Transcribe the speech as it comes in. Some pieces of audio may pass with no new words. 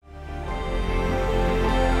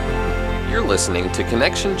listening to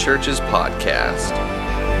Connection Church's podcast.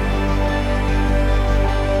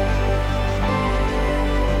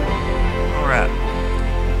 All right.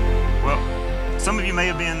 Well, some of you may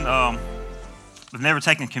have been, have never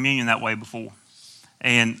taken communion that way before.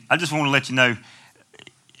 And I just want to let you know,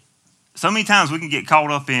 so many times we can get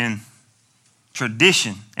caught up in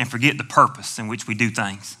tradition and forget the purpose in which we do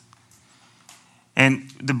things. And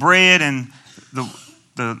the bread and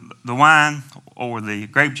the wine or the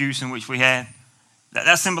grape juice in which we had,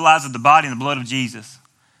 that symbolizes the body and the blood of Jesus.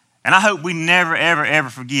 And I hope we never, ever, ever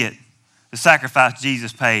forget the sacrifice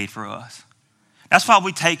Jesus paid for us. That's why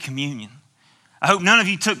we take communion. I hope none of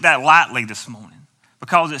you took that lightly this morning,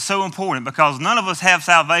 because it's so important, because none of us have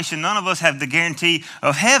salvation, none of us have the guarantee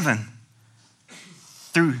of heaven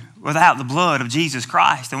without the blood of Jesus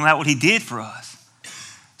Christ and without what he did for us.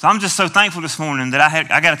 So I'm just so thankful this morning that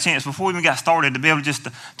I got a chance before we even got started to be able just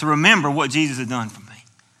to remember what Jesus had done for me.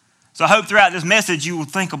 So I hope throughout this message you will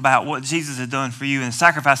think about what Jesus had done for you and the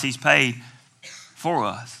sacrifice he's paid for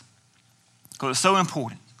us. Because it's so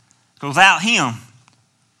important. Because without him,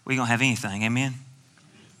 we don't have anything. Amen?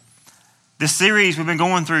 This series we've been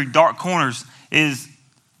going through, Dark Corners, is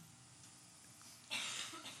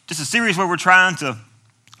just a series where we're trying to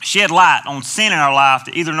shed light on sin in our life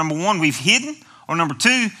that either, number one, we've hidden, or number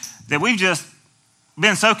two, that we've just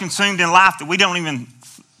been so consumed in life that we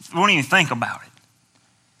won't even think about it.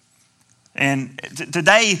 And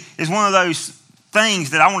today is one of those things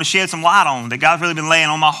that I want to shed some light on, that God's really been laying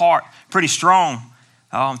on my heart pretty strong.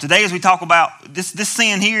 Today, as we talk about this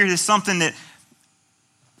sin here, is something that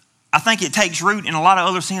I think it takes root and a lot of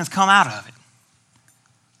other sins come out of it.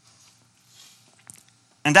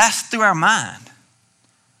 And that's through our mind.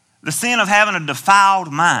 The sin of having a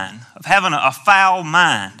defiled mind, of having a foul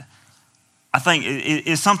mind, I think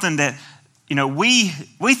is something that, we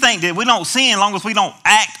think that we don't sin as long as we don't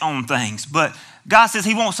act on things. But God says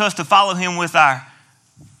he wants us to follow him with our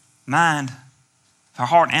mind, our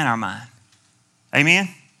heart and our mind. Amen?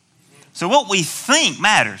 So what we think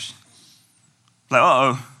matters. Like,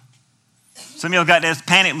 uh-oh. Some of y'all got this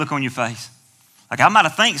panic look on your face. Like, I might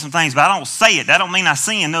have think some things, but I don't say it. That don't mean I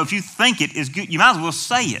sin. No, if you think it is good, you might as well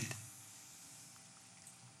say it.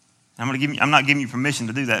 I'm not giving you permission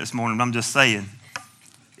to do that this morning, but I'm just saying,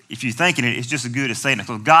 if you're thinking it, it's just as good as saying it,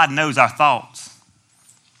 because God knows our thoughts.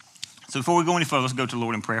 So before we go any further, let's go to the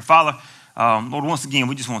Lord in prayer. Father, Lord, once again,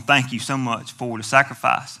 we just want to thank you so much for the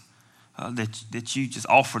sacrifice that you just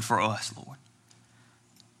offered for us, Lord.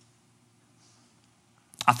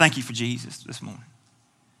 I thank you for Jesus this morning.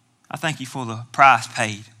 I thank you for the price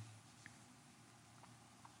paid.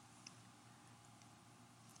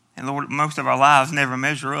 And Lord, most of our lives never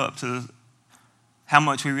measure up to how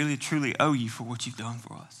much we really truly owe you for what you've done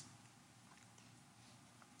for us.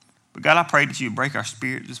 But God, I pray that you would break our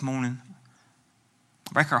spirit this morning.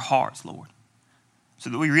 Break our hearts, Lord, so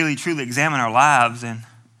that we really truly examine our lives and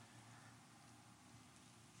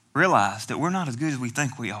realize that we're not as good as we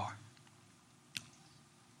think we are.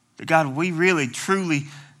 That God, we really truly,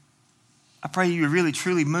 I pray you would really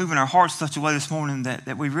truly move in our hearts such a way this morning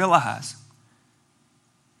that we realize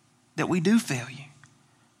that we do fail you.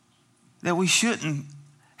 That we shouldn't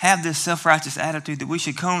have this self-righteous attitude, that we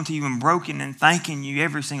should come to you and broken and thanking you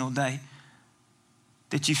every single day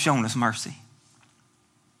that you've shown us mercy.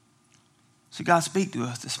 So God, speak to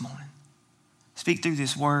us this morning. Speak through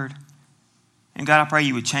this word. And God, I pray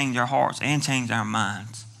you would change our hearts and change our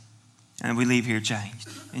minds. And we leave here changed.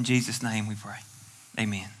 In Jesus' name we pray.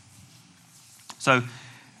 Amen. So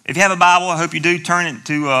if you have a Bible, I hope you do, turn it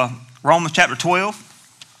to Romans chapter 12.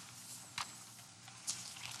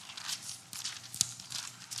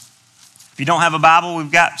 If you don't have a Bible,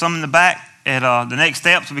 we've got some in the back at the next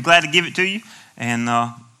steps. We'll be glad to give it to you. And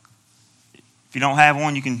if you don't have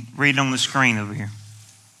one, you can read it on the screen over here.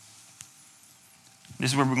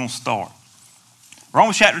 This is where we're going to start.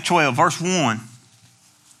 Romans chapter 12, verse 1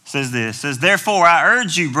 says this. It says, therefore, I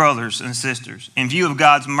urge you, brothers and sisters, in view of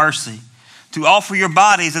God's mercy, to offer your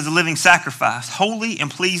bodies as a living sacrifice, holy and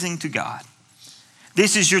pleasing to God.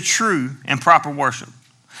 This is your true and proper worship.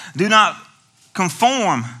 Do not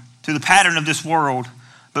conform to the pattern of this world,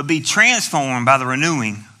 but be transformed by the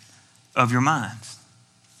renewing of your minds.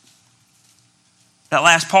 That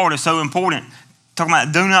last part is so important. Talking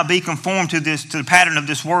about do not be conformed to the pattern of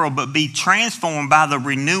this world, but be transformed by the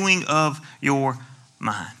renewing of your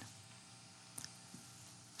mind.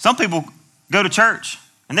 Some people go to church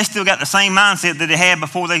and they still got the same mindset that they had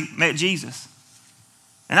before they met Jesus.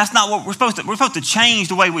 And that's not what we're supposed to. We're supposed to change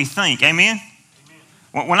the way we think. Amen?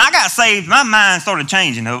 When I got saved, my mind started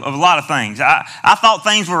changing of a lot of things. I thought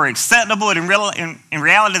things were acceptable, and in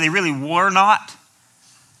reality, they really were not.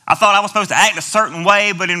 I thought I was supposed to act a certain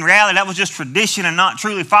way, but in reality, that was just tradition and not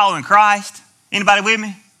truly following Christ. Anybody with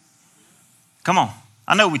me? Come on.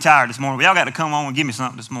 I know we're tired this morning, but y'all got to come on and give me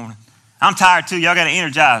something this morning. I'm tired too. Y'all got to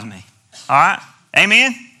energize me. All right?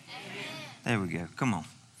 Amen? Amen? There we go. Come on.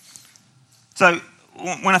 So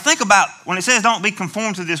when I think about, when it says don't be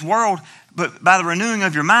conformed to this world, but by the renewing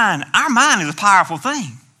of your mind, our mind is a powerful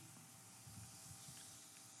thing.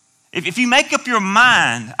 If you make up your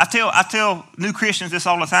mind, I tell new Christians this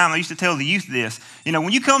all the time. I used to tell the youth this. You know,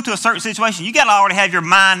 when you come to a certain situation, you got to already have your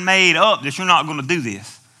mind made up that you're not going to do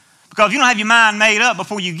this. Because if you don't have your mind made up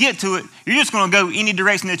before you get to it, you're just going to go any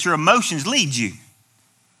direction that your emotions lead you.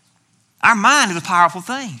 Our mind is a powerful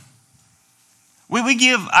thing. We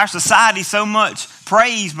give our society so much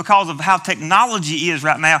praise because of how technology is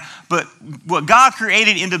right now, but what God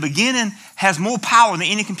created in the beginning has more power than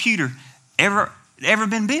any computer ever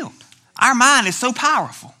been built. Our mind is so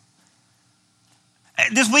powerful.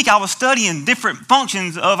 This week I was studying different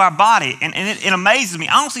functions of our body, and it amazes me.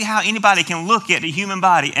 I don't see how anybody can look at the human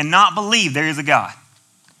body and not believe there is a God.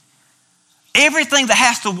 Everything that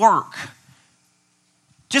has to work,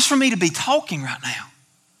 just for me to be talking right now,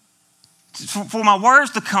 for my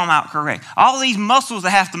words to come out correct, all these muscles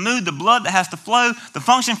that have to move, the blood that has to flow, the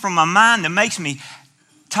function from my mind that makes me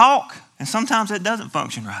talk, and sometimes it doesn't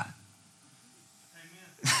function right.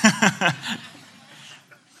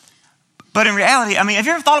 But in reality, I mean, have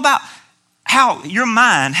you ever thought about how your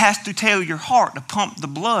mind has to tell your heart to pump the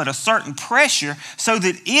blood a certain pressure so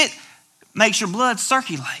that it makes your blood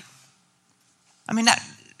circulate? I mean,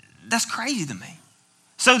 that's crazy to me.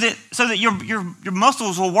 So that your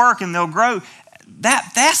muscles will work and they'll grow.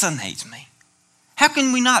 That fascinates me. How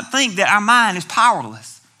can we not think that our mind is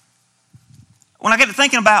powerless? When I get to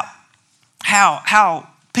thinking about how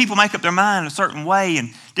people make up their mind a certain way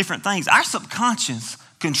and different things, our subconscious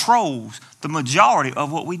controls the majority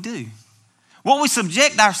of what we do. What we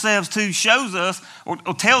subject ourselves to shows us or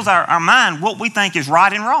tells our mind what we think is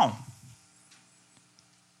right and wrong.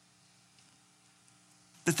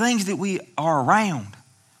 The things that we are around,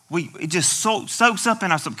 it just soaks up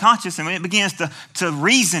in our subconscious, and it begins to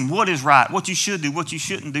reason what is right, what you should do, what you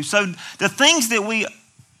shouldn't do. So the things that we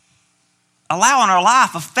allow in our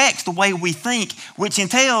life affects the way we think, which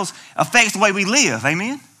affects the way we live.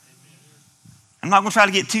 Amen? I'm not going to try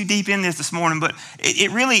to get too deep in this morning, but it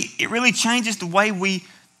really changes the way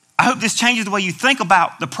I hope this changes the way you think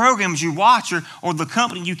about the programs you watch or the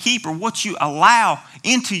company you keep or what you allow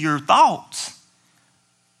into your thoughts.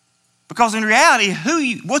 Because in reality,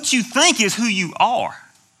 what you think is who you are,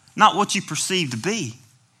 not what you perceive to be.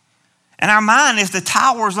 And our mind is the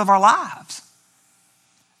towers of our lives.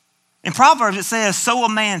 In Proverbs it says, so a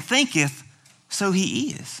man thinketh, so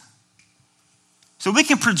he is. So we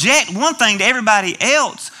can project one thing to everybody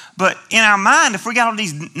else, but in our mind, if we got all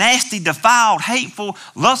these nasty, defiled, hateful,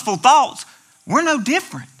 lustful thoughts, we're no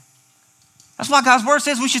different. That's why God's word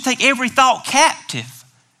says we should take every thought captive.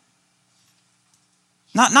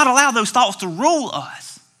 Not allow those thoughts to rule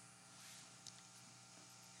us.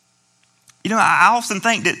 You know, I often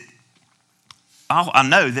think that, I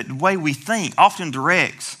know that the way we think often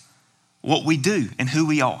directs what we do and who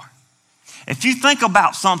we are. If you think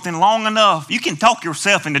about something long enough, you can talk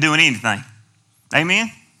yourself into doing anything.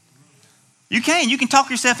 Amen? You can talk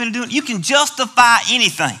yourself into doing it. You can justify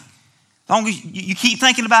anything. As long as you keep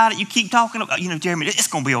thinking about it, you keep talking about, Jeremy, it's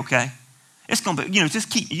going to be okay. It's going to be, just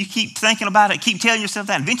keep thinking about it, keep telling yourself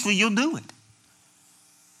that, and eventually you'll do it.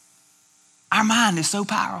 Our mind is so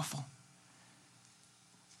powerful.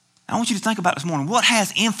 I want you to think about this morning, what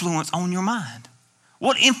has influence on your mind?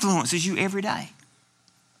 What influences you every day?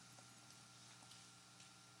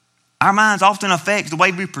 Our minds often affect the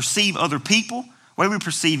way we perceive other people, the way we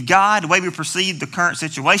perceive God, the way we perceive the current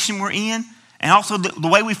situation we're in, and also the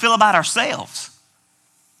way we feel about ourselves.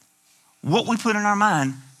 What we put in our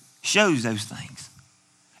mind shows those things.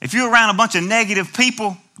 If you're around a bunch of negative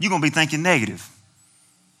people, you're going to be thinking negative.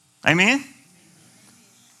 Amen?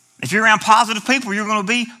 If you're around positive people, you're going to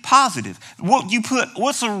be positive.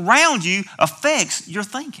 What's around you affects your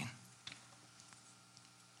thinking.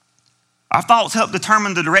 Our thoughts help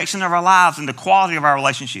determine the direction of our lives and the quality of our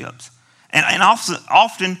relationships. And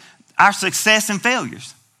often our success and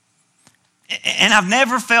failures. And I've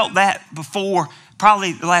never felt that before,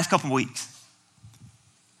 probably the last couple of weeks.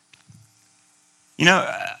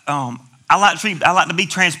 I like to be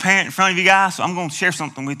transparent in front of you guys, so I'm going to share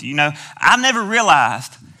something with you. I never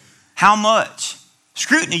realized how much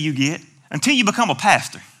scrutiny you get until you become a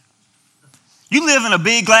pastor. You live in a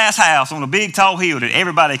big glass house on a big tall hill that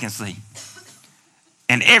everybody can see.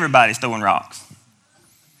 And everybody's throwing rocks.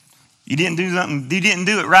 You didn't do something, you didn't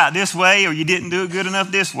do it right this way, or you didn't do it good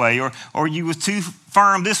enough this way, or you was too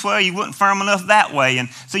firm this way, you wasn't firm enough that way. And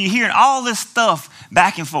so you're hearing all this stuff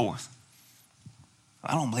back and forth.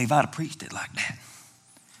 I don't believe I'd have preached it like that.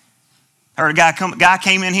 I heard a guy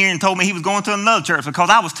came in here and told me he was going to another church because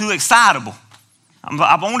I was too excitable.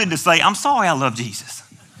 I wanted to say, I'm sorry I love Jesus,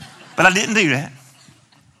 but I didn't do that.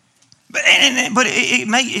 But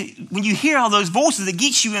when you hear all those voices, it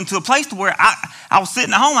gets you into a place to where I was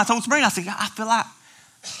sitting at home. I told Sabrina, I said, I feel like,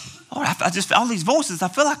 Lord, I just all these voices, I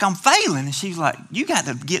feel like I'm failing. And she's like, you got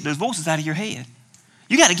to get those voices out of your head.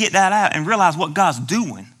 You got to get that out and realize what God's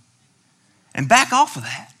doing and back off of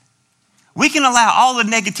that. We can allow all the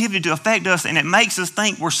negativity to affect us, and it makes us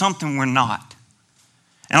think we're something we're not.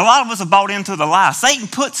 And a lot of us have bought into the lie. Satan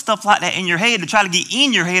puts stuff like that in your head to try to get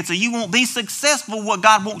in your head so you won't be successful what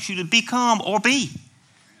God wants you to become or be.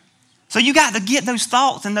 So you got to get those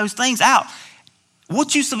thoughts and those things out.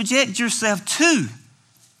 What you subject yourself to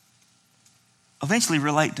eventually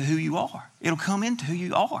relate to who you are. It'll come into who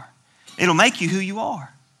you are. It'll make you who you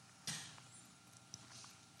are.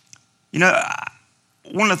 You know,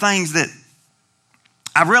 one of the things that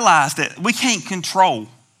I realized that we can't control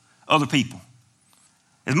other people.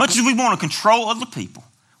 As much as we want to control other people,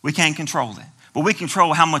 we can't control that. But we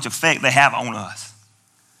control how much effect they have on us.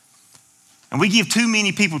 And we give too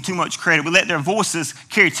many people too much credit. We let their voices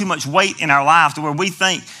carry too much weight in our lives to where we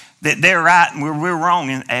think that they're right and we're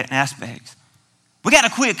wrong in aspects. We got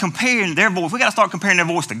to quit comparing their voice. We got to start comparing their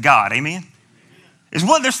voice to God. Amen? Is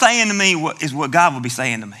what they're saying to me is what God will be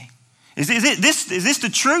saying to me. Is this the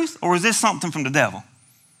truth, or is this something from the devil?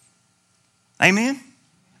 Amen?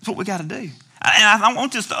 That's what we got to do. And I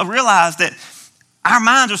want us to realize that our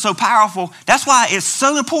minds are so powerful. That's why it's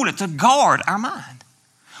so important to guard our mind.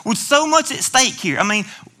 With so much at stake here. I mean,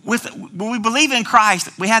 when we believe in Christ,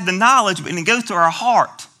 we have the knowledge, and it goes to our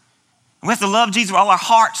heart. We have to love Jesus with all our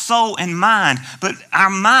heart, soul, and mind. But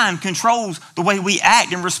our mind controls the way we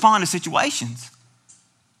act and respond to situations.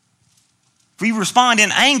 If we respond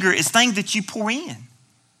in anger, it's things that you pour in.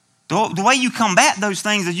 The way you combat those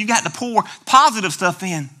things is you got to pour positive stuff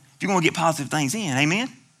in. You're going to get positive things in. Amen?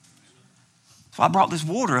 So I brought this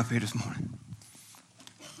water up here this morning.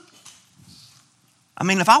 I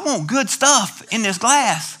mean, if I want good stuff in this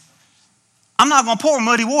glass, I'm not going to pour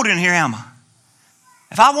muddy water in here, am I?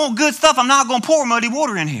 If I want good stuff, I'm not going to pour muddy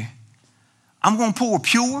water in here. I'm going to pour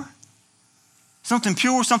pure, something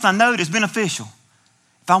I know that's beneficial.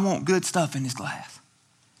 If I want good stuff in this glass.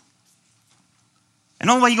 And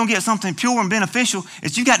the only way you're going to get something pure and beneficial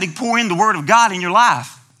is you got to pour in the word of God in your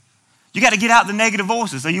life. You got to get out the negative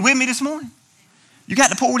voices. Are you with me this morning? You got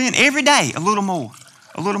to pour it in every day, a little more,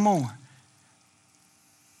 a little more.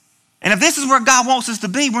 And if this is where God wants us to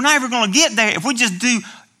be, we're not ever going to get there if we just do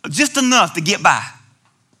just enough to get by.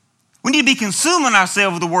 We need to be consuming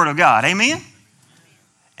ourselves with the word of God. Amen?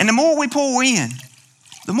 And the more we pour in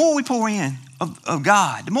of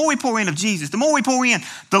God, the more we pour in of Jesus, the more we pour in,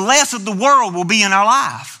 the less of the world will be in our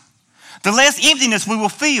life. The less emptiness we will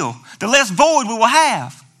feel, the less void we will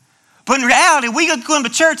have. But in reality, we go to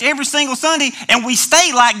church every single Sunday and we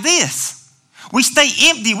stay like this. We stay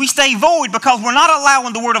empty, we stay void because we're not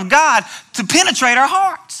allowing the word of God to penetrate our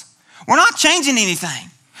hearts. We're not changing anything.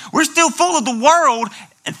 We're still full of the world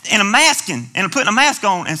and putting a mask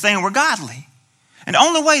on and saying we're godly. And the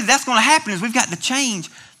only way that's going to happen is we've got to change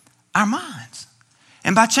our minds.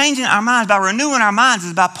 And by changing our minds, by renewing our minds,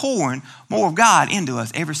 is by pouring more of God into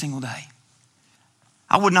us every single day.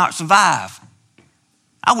 I would not survive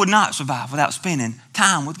without spending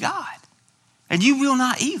time with God. And you will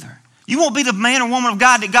not either. You won't be the man or woman of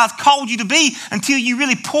God that God's called you to be until you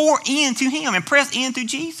really pour into him and press into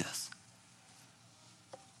Jesus.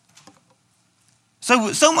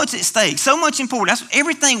 So much at stake, so much important. That's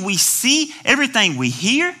everything we see, everything we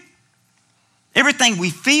hear, everything we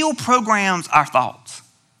feel programs our thoughts.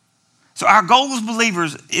 So our goal as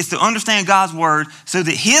believers is to understand God's word so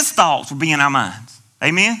that his thoughts will be in our minds.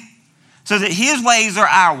 Amen? So that his ways are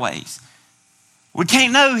our ways. We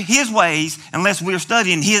can't know his ways unless we're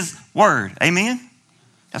studying his word. Amen?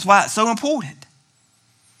 That's why it's so important.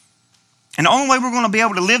 And the only way we're going to be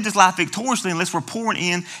able to live this life victoriously unless we're pouring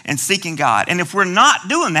in and seeking God. And if we're not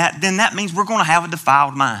doing that, then that means we're going to have a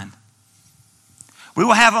defiled mind. We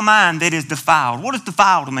will have a mind that is defiled. What does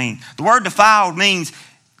defiled mean? The word defiled means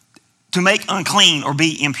to make unclean or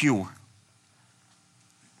be impure.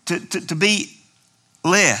 To be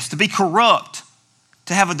less, to be corrupt,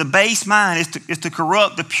 to have a debased mind is to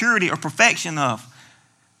corrupt the purity or perfection of.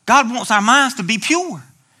 God wants our minds to be pure.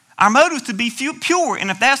 Our motives to be pure.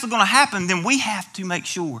 And if that's going to happen, then we have to make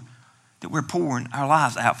sure that we're pouring our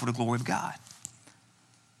lives out for the glory of God.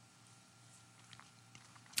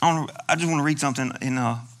 I just want to read something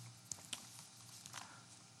in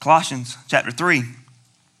Colossians chapter 3,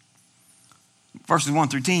 verses 1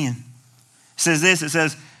 through 10. It says this, it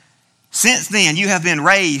says, "Since then you have been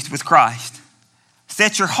raised with Christ.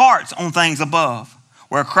 Set your hearts on things above,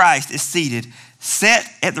 where Christ is seated,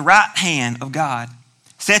 set at the right hand of God.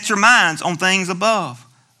 Set your minds on things above,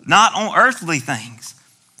 not on earthly things.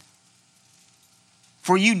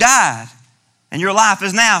 For you died, and your life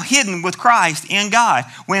is now hidden with Christ in God.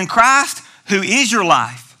 When Christ, who is your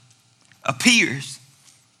life, appears,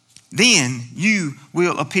 then you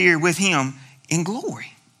will appear with him in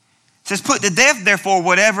glory." It says, "Put to death, therefore,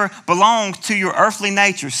 whatever belongs to your earthly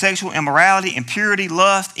nature, sexual immorality, impurity,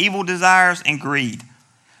 lust, evil desires, and greed,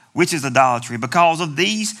 which is idolatry. Because of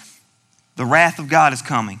these, the wrath of God is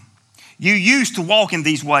coming. You used to walk in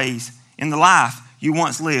these ways in the life you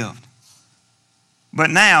once lived. But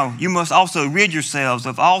now you must also rid yourselves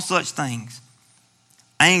of all such things: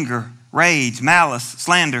 anger, rage, malice,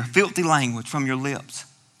 slander, filthy language from your lips.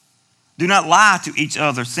 Do not lie to each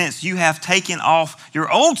other, since you have taken off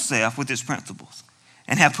your old self with its principles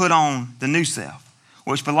and have put on the new self,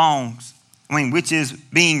 which is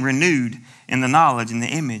being renewed in the knowledge and the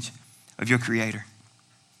image of your Creator."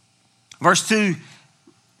 Verse 2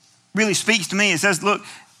 really speaks to me. It says, look,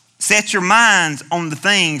 set your minds on the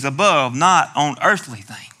things above, not on earthly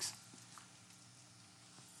things.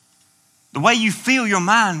 The way you fill your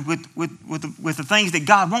mind with the things that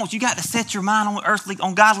God wants, you got to set your mind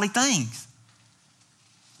on godly things.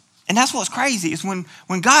 And that's what's crazy is when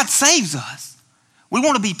God saves us, we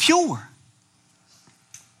want to be pure.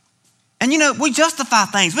 And we justify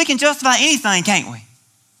things. We can justify anything, can't we?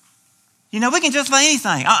 We can justify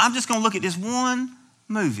anything. I'm just going to look at this one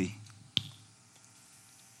movie.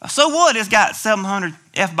 So what? It's got 700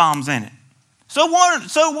 F-bombs in it. So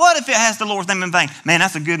what if it has the Lord's name in vain? Man,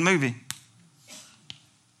 that's a good movie.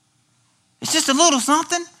 It's just a little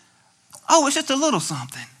something. Oh, it's just a little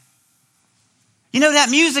something. That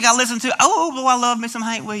music I listen to, oh, boy, I love me some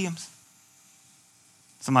Hank Williams.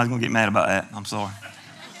 Somebody's going to get mad about that. I'm sorry.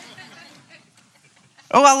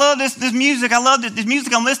 Oh, I love this music. I love this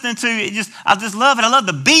music I'm listening to. I just love it. I love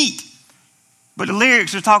the beat. But the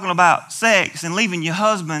lyrics are talking about sex and leaving your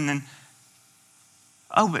husband.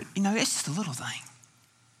 But it's just a little thing.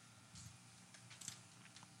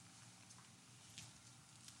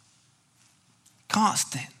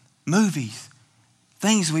 Constant movies,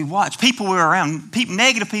 things we watch, people we're around,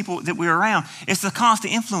 negative people that we're around. It's a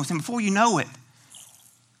constant influence. And before you know it,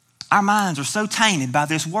 our minds are so tainted by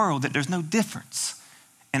this world that there's no difference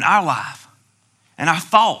in our life and our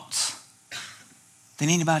thoughts than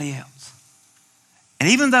anybody else. And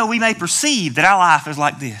even though we may perceive that our life is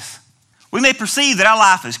like this, we may perceive that our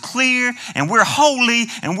life is clear and we're holy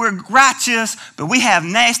and we're righteous, but we have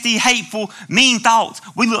nasty, hateful, mean thoughts.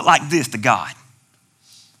 We look like this to God.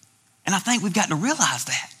 And I think we've got to realize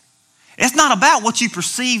that. It's not about what you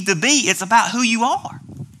perceive to be. It's about who you are.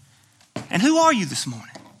 And who are you this morning?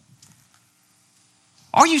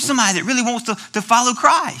 Are you somebody that really wants to follow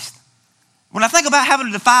Christ? When I think about having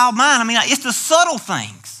a defiled mind, it's the subtle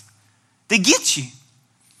things that get you.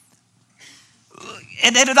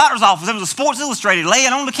 At the doctor's office, there was a Sports Illustrated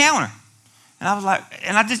laying on the counter. And I was like,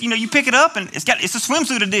 you pick it up and it's a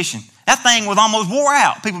swimsuit edition. That thing was almost wore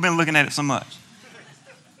out. People have been looking at it so much.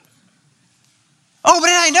 Oh,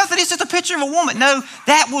 but it ain't nothing. It's just a picture of a woman. No,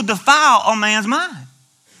 that will defile a man's mind.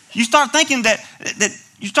 You start thinking that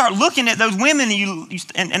you start looking at those women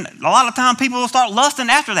and a lot of times people will start lusting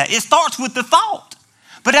after that. It starts with the thought.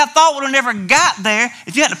 But that thought would have never got there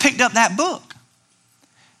if you hadn't picked up that book.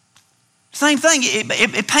 Same thing.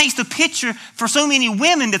 It paints the picture for so many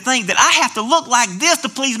women to think that I have to look like this to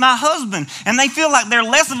please my husband. And they feel like they're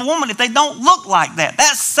less of a woman if they don't look like that.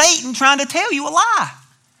 That's Satan trying to tell you a lie.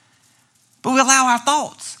 But we allow our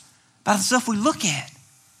thoughts by the stuff we look at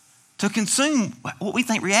to consume what we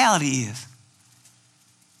think reality is.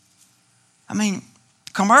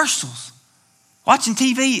 Commercials, watching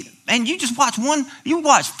TV, and you just watch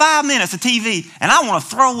 5 minutes of TV, and I want to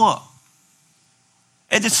throw up.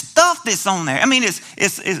 And the stuff that's on there,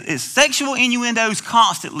 it's sexual innuendos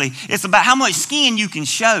constantly. It's about how much skin you can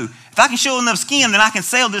show. If I can show enough skin, then I can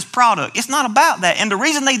sell this product. It's not about that. And the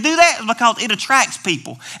reason they do that is because it attracts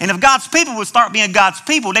people. And if God's people would start being God's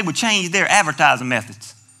people, they would change their advertising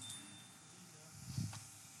methods.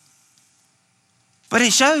 But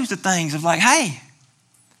it shows the things of like, hey,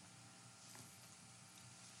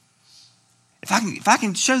 if I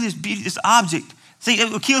can show this beauty, this object. See,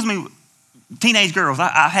 it kills me. Teenage girls.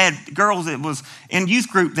 I had girls that was in youth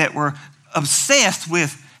group that were obsessed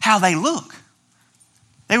with how they look.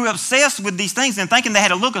 They were obsessed with these things and thinking they had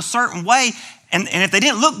to look a certain way. And if they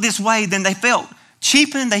didn't look this way, then they felt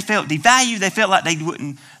cheapened, they felt devalued, they felt like they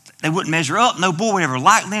wouldn't measure up. No boy would ever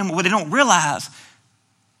like them. What they don't realize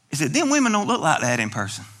is that them women don't look like that in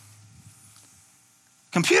person.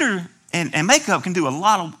 Computer and makeup can do a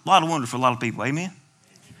lot of wonders for a lot of people. Amen?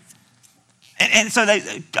 And so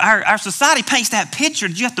our society paints that picture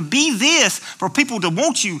that you have to be this for people to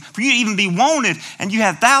want you, for you to even be wanted. And you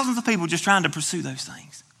have thousands of people just trying to pursue those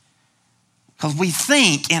things. Because we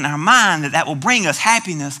think in our mind that will bring us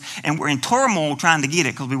happiness, and we're in turmoil trying to get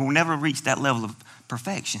it because we will never reach that level of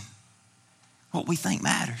perfection. What we think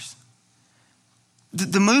matters.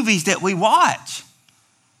 The movies that we watch,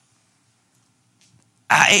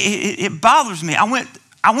 it bothers me. I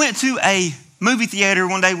went to a movie theater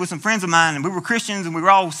one day with some friends of mine, and we were Christians, and we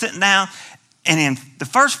were all sitting down. And in the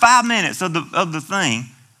first 5 minutes of the thing,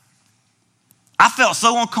 I felt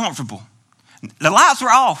so uncomfortable. The lights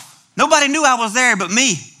were off. Nobody knew I was there but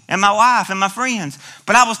me and my wife and my friends.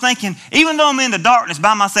 But I was thinking, even though I'm in the darkness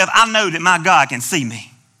by myself, I know that my God can see me.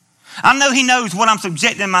 I know he knows what I'm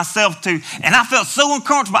subjecting myself to. And I felt so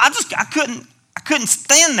uncomfortable. I couldn't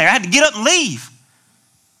stand there. I had to get up and leave.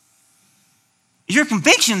 Is your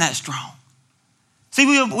conviction that strong? See,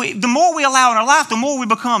 the more we allow in our life, the more we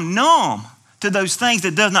become numb to those things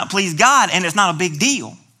that does not please God, and it's not a big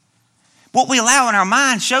deal. What we allow in our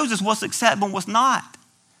mind shows us what's acceptable and what's not.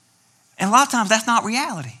 And a lot of times that's not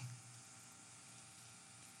reality.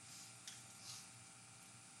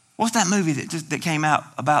 What's that movie that came out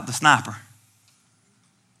about the sniper?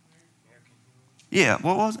 Yeah,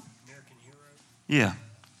 what was it? American Hero. Yeah,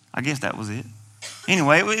 I guess that was it.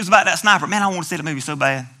 Anyway, it was about that sniper. Man, I want to see that movie so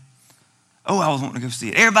bad. Oh, I was wanting to go see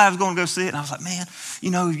it. Everybody was going to go see it. And I was like, man,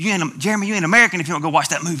 Jeremy, you ain't American if you don't go watch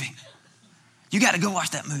that movie. You got to go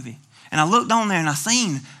watch that movie. And I looked on there and I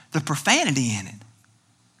seen the profanity in it.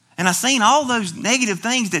 And I seen all those negative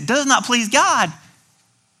things that does not please God.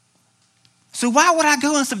 So why would I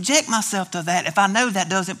go and subject myself to that if I know that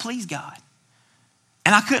doesn't please God?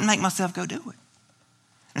 And I couldn't make myself go do it.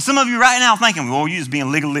 And some of you right now are thinking, well, you're just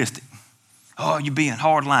being legalistic. Oh, you're being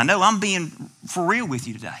hardline. No, I'm being for real with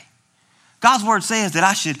you today. God's word says that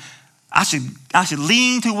I should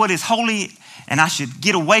lean to what is holy, and I should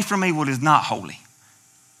get away from me what is not holy.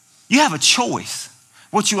 You have a choice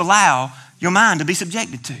what you allow your mind to be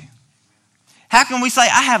subjected to. How can we say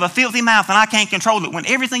I have a filthy mouth and I can't control it when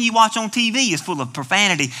everything you watch on TV is full of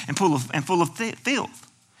profanity and full of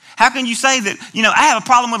filth? How can you say that, I have a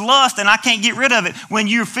problem with lust and I can't get rid of it when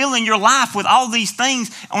you're filling your life with all these things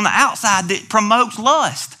on the outside that promotes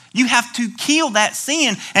lust? You have to kill that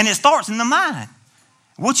sin, and it starts in the mind.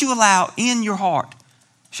 What you allow in your heart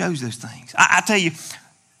shows those things. I tell you,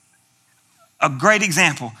 a great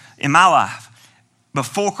example in my life,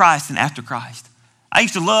 before Christ and after Christ. I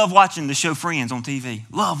used to love watching the show Friends on TV.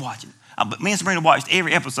 Love watching it. Me and Sabrina watched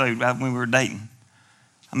every episode when we were dating.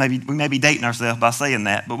 We may be dating ourselves by saying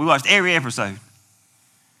that, but we watched every episode.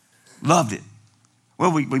 Loved it.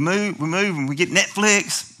 Well, we move and we get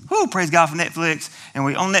Netflix. Whoo, praise God for Netflix. And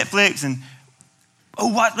we on Netflix and,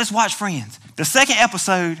 let's watch Friends. The second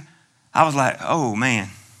episode, I was like, oh man.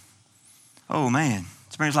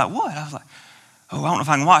 Sabrina's like, what? I was like, I don't know if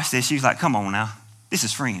I can watch this. She was like, come on now. This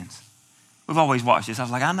is Friends. We've always watched this. I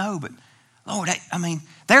was like, I know, but Lord,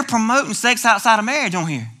 they're promoting sex outside of marriage on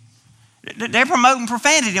here. They're promoting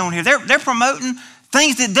profanity on here. They're promoting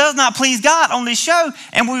things that does not please God on this show.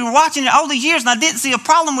 And we were watching it all these years and I didn't see a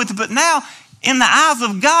problem with it. But now in the eyes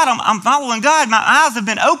of God, I'm following God. My eyes have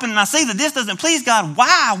been opened and I see that this doesn't please God.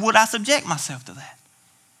 Why would I subject myself to that?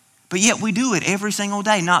 But yet we do it every single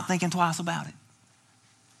day, not thinking twice about it.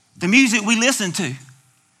 The music we listen to.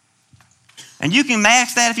 And you can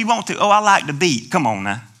mask that if you want to. Oh, I like the beat. Come on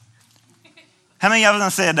now. How many of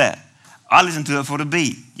us said that? I listen to it for the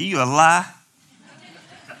beat. You a lie.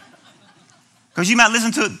 Because you might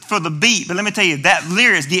listen to it for the beat, but let me tell you, that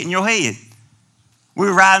lyrics get in your head. We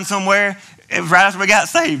were riding somewhere, it was right after we got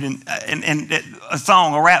saved, and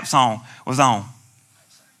a rap song was on.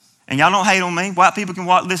 And y'all don't hate on me. White people can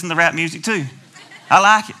listen to rap music too. I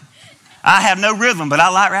like it. I have no rhythm, but I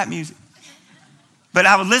like rap music. But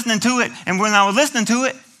I was listening to it, and when I was listening to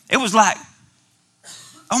it, it was like,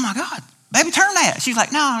 oh my God, baby, turn that. She's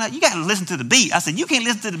like, no, you got to listen to the beat. I said, you can't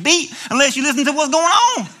listen to the beat unless you listen to what's going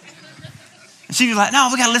on. And she was like, no,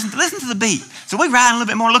 we got to listen to the beat. So we riding a little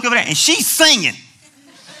bit more, look over there, and she's singing.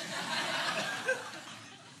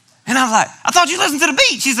 And I was like, I thought you listened to the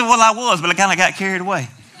beat. She said, well, I was, but I kind of got carried away.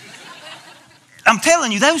 I'm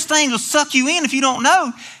telling you, those things will suck you in if you don't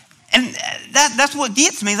know. And that's what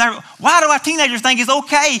gets me. Why do our teenagers think it's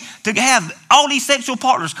okay to have all these sexual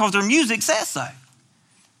partners? Because their music says so.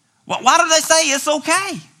 Why do they say it's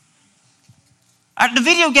okay? The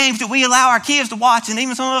video games that we allow our kids to watch, and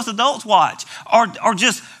even some of us adults watch, are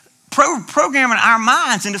just programming our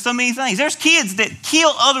minds into so many things. There's kids that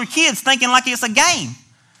kill other kids thinking like it's a game.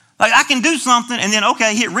 Like, I can do something and then,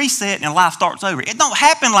 okay, hit reset and life starts over. It don't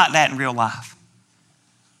happen like that in real life.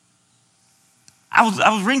 I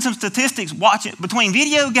was reading some statistics watching between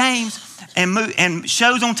video games and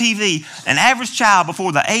shows on TV. An average child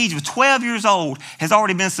before the age of 12 years old has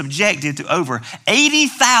already been subjected to over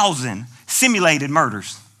 80,000 simulated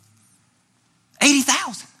murders.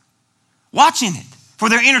 80,000. Watching it for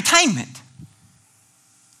their entertainment.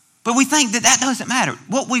 But we think that doesn't matter.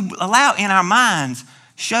 What we allow in our minds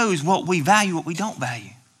shows what we value, what we don't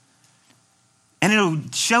value. And it'll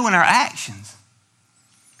show in our actions.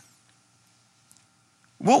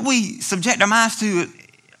 What we subject our minds to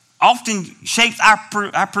often shapes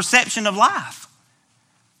our perception of life.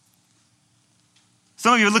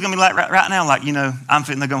 Some of you are looking at me like right now like, I'm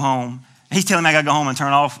fitting to go home. He's telling me I got to go home and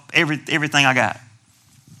turn off everything I got.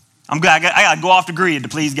 I got to go off the grid to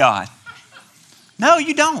please God. No,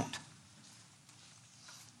 you don't.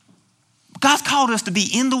 God's called us to be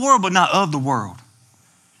in the world, but not of the world.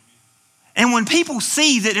 And when people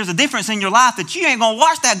see that there's a difference in your life, that you ain't going to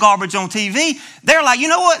watch that garbage on TV, they're like, you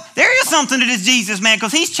know what? There is something to this Jesus, man,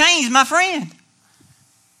 because he's changed my friend.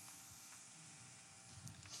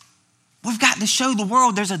 We've got to show the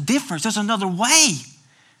world there's a difference. There's another way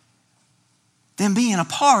than being a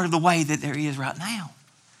part of the way that there is right now.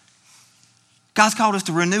 God's called us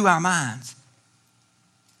to renew our minds.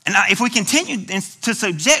 And if we continue to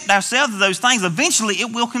subject ourselves to those things, eventually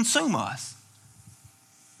it will consume us.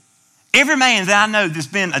 Every man that I know that's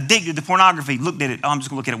been addicted to pornography looked at it, I'm just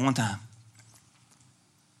going to look at it one time.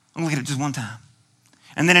 I'm going to look at it just one time.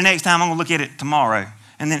 And then the next time I'm going to look at it tomorrow.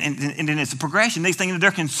 And then it's a progression. These things,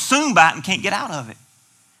 they're consumed by it and can't get out of it.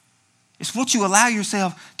 It's what you allow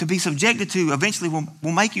yourself to be subjected to eventually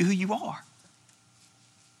will make you who you are.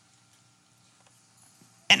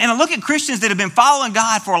 And I look at Christians that have been following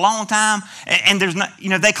God for a long time, and there's not,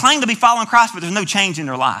 they claim to be following Christ, but there's no change in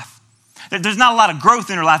their life. There's not a lot of growth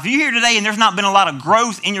in their life. If you're here today and there's not been a lot of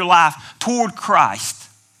growth in your life toward Christ,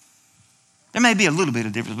 there may be a little bit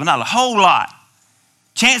of difference, but not a whole lot.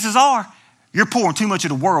 Chances are you're pouring too much of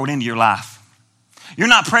the world into your life. You're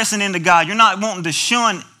not pressing into God. You're not wanting to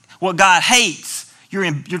shun what God hates. You're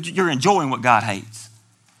enjoying what God hates.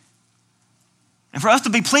 And for us to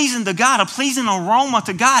be pleasing to God, a pleasing aroma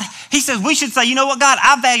to God, he says we should say, you know what, God,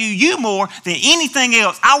 I value you more than anything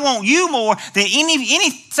else. I want you more than any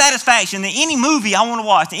satisfaction, than any movie I want to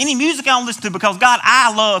watch, than any music I want to listen to, because, God,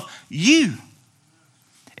 I love you.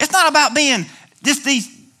 It's not about being just these,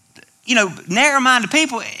 narrow-minded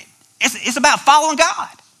people. It's about following God.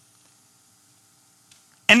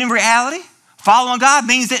 And in reality, following God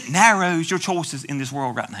means it narrows your choices in this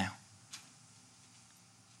world right now.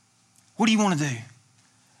 What do you want to do?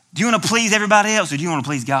 Do you want to please everybody else, or do you want to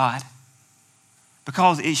please God?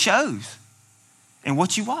 Because it shows in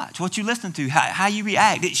what you watch, what you listen to, how you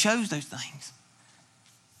react. It shows those things.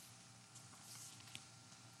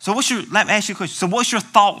 So let me ask you a question. So what's your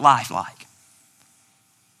thought life like?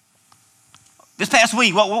 This past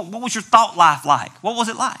week, what was your thought life like? What was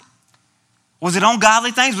it like? Was it on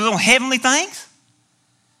godly things? Was it on heavenly things?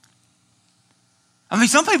 I mean,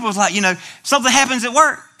 some people was like, something happens at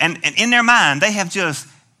work, and in their mind, they have just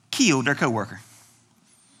killed their coworker.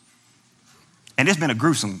 And it's been a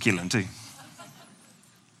gruesome killing too.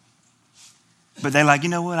 But they're like, you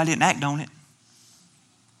know what? I didn't act on it.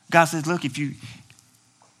 God says, look, if you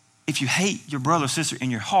hate your brother or sister in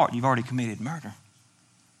your heart, you've already committed murder.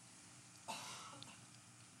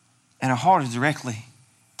 And our heart is directly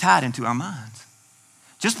tied into our minds.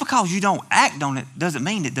 Just because you don't act on it doesn't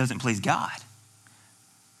mean it doesn't please God.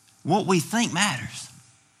 What we think matters.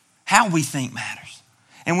 How we think matters.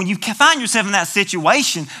 And when you find yourself in that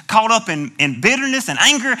situation, caught up in bitterness and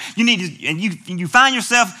anger, you find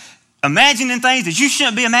yourself imagining things that you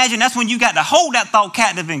shouldn't be imagining. That's when you got to hold that thought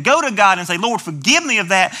captive and go to God and say, Lord, forgive me of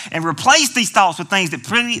that, and replace these thoughts with things that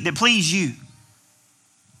please you.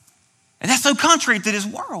 And that's so contrary to this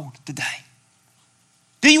world today.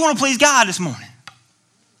 Do you want to please God this morning?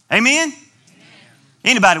 Amen?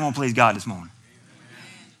 Anybody want to please God this morning?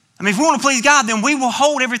 I mean, if we want to please God, then we will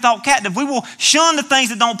hold every thought captive. We will shun the things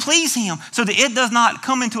that don't please him so that it does not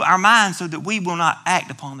come into our mind, so that we will not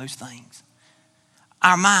act upon those things.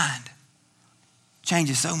 Our mind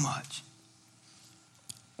changes so much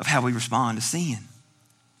of how we respond to sin.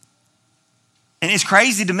 And it's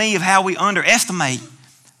crazy to me of how we underestimate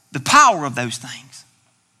the power of those things.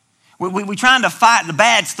 We're trying to fight the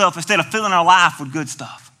bad stuff instead of filling our life with good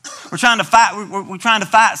stuff. trying to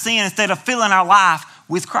fight sin instead of filling our life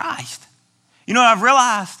with Christ. You know what I've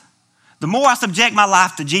realized? The more I subject my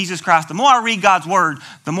life to Jesus Christ, the more I read God's word,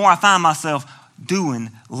 the more I find myself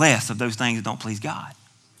doing less of those things that don't please God.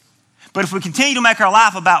 But if we continue to make our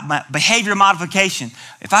life about behavior modification,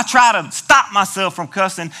 if I try to stop myself from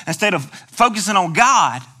cussing instead of focusing on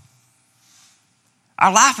God,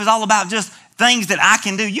 our life is all about just things that I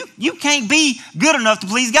can do. You can't be good enough to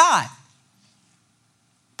please God.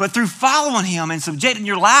 But through following him and subjecting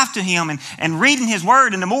your life to him and reading his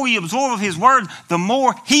word, and the more you absorb of his word, the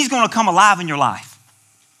more he's going to come alive in your life.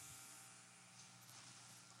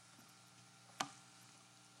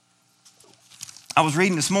 I was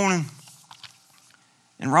reading this morning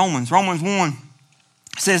in Romans 1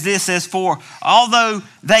 says this, says, for although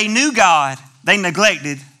they knew God, although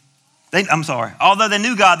they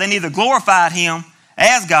knew God, they neither glorified him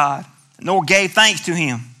as God, nor gave thanks to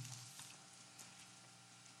him.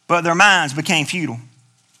 But their minds became futile,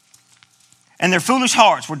 and their foolish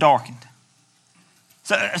hearts were darkened.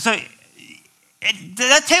 So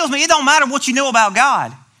that tells me it don't matter what you know about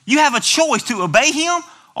God. You have a choice to obey him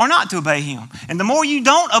or not to obey him. And the more you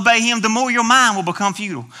don't obey him, the more your mind will become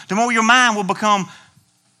futile. The more your mind will become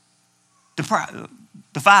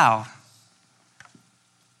defiled.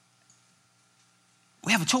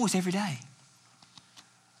 We have a choice every day.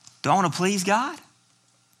 Do I want to please God,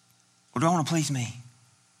 or do I want to please me?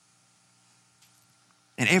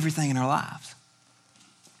 In everything in our lives.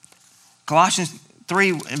 Colossians 3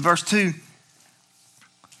 and verse 2,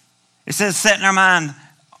 it says, setting our mind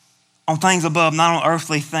on things above, not on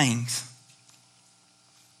earthly things.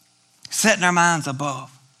 Setting our minds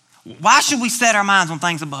above. Why should we set our minds on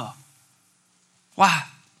things above? Why?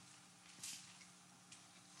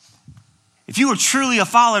 If you are truly a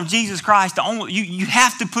follower of Jesus Christ, you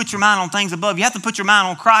have to put your mind on things above. You have to put your mind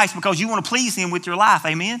on Christ because you want to please him with your life.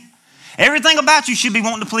 Amen? Everything about you should be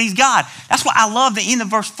wanting to please God. That's why I love the end of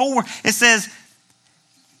verse 4. It says,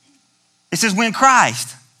 when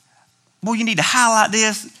Christ. Boy, you need to highlight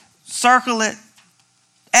this, circle it,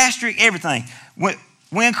 asterisk, everything.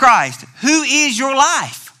 When Christ, who is your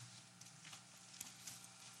life,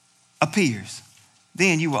 appears,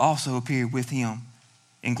 then you will also appear with him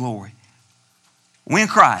in glory. When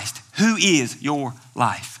Christ, who is your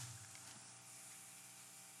life.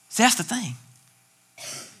 See, that's the thing.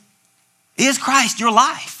 Is Christ your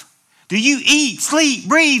life? Do you eat, sleep,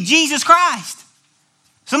 breathe Jesus Christ?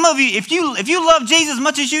 Some of you, if you love Jesus as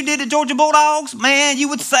much as you did the Georgia Bulldogs, man, you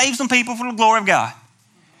would save some people for the glory of God.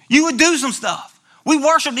 You would do some stuff. We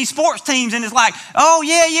worship these sports teams and it's like, oh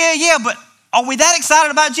yeah, but are we that excited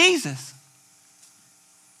about Jesus?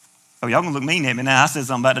 Oh, y'all gonna look mean at me now. I said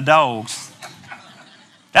something about the dogs.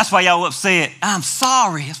 That's why y'all upset. I'm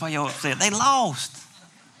sorry. That's why y'all upset. They lost.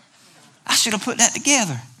 I should have put that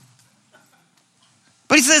together.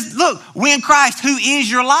 But he says, look, when Christ, who is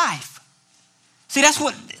your life. See, that's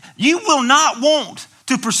what, you will not want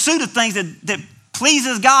to pursue the things that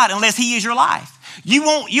pleases God unless he is your life.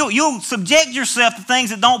 You'll subject yourself to things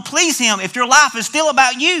that don't please him if your life is still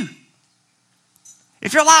about you.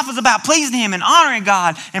 If your life is about pleasing him and honoring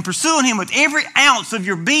God and pursuing him with every ounce of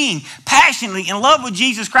your being, passionately in love with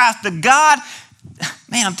Jesus Christ, the God,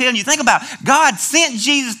 man, I'm telling you, think about it. God sent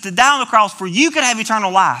Jesus to die on the cross for you could have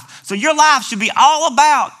eternal life. So your life should be all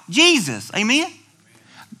about Jesus. Amen?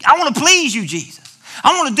 I want to please you, Jesus.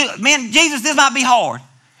 I want to do, man, Jesus, this might be hard.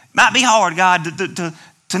 Might be hard, God,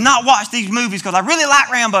 to not watch these movies because I really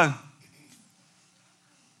like Rambo.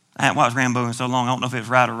 I haven't watched Rambo in so long, I don't know if it's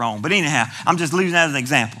right or wrong. But anyhow, I'm just using that as an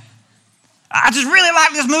example. I just really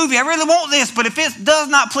like this movie. I really want this. But if it does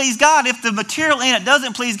not please God, if the material in it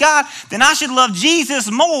doesn't please God, then I should love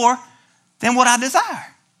Jesus more than what I desire.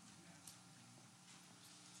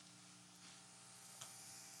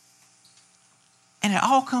 And it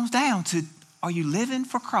all comes down to, are you living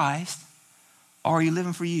for Christ or are you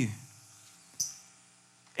living for you?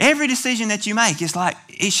 Every decision that you make, it's like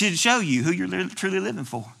it should show you who you're truly living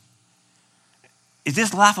for. Is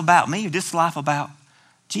this life about me or is this life about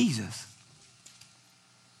Jesus?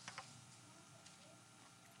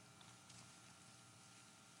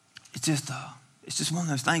 It's just one of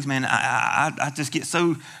those things, man. I just get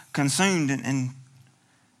so consumed and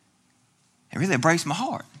it really breaks my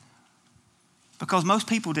heart. Because most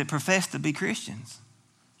people that profess to be Christians,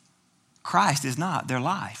 Christ is not their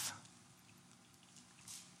life.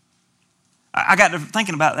 I got to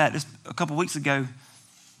thinking about that just a couple weeks ago.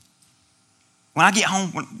 When I get home,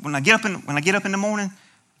 when I get up in the morning,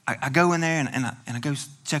 I go in there and I go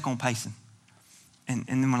check on Payson. And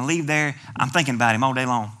then when I leave there, I'm thinking about him all day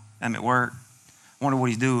long. I'm at work. Wonder what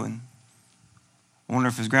he's doing. Wonder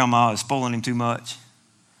if his grandma is spoiling him too much.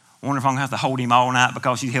 wondering if I'm going to have to hold him all night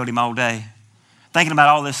because she held him all day. Thinking about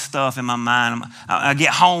all this stuff in my mind. I get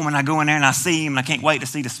home and I go in there and I see him and I can't wait to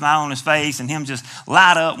see the smile on his face and him just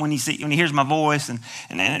light up when he hears my voice and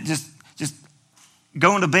then it just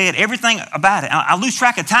going to bed, everything about it. I lose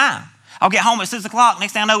track of time. I'll get home at 6 o'clock.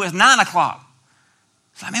 Next thing I know, it's 9 o'clock.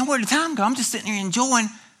 It's like, man, where did the time go? I'm just sitting here enjoying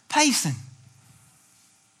pacing.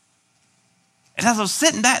 And as I was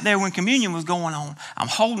sitting back there when communion was going on, I'm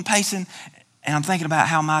holding pacing and I'm thinking about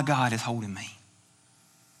how my God is holding me.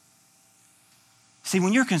 See,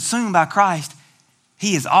 when you're consumed by Christ,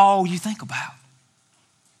 he is all you think about.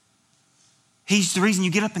 He's the reason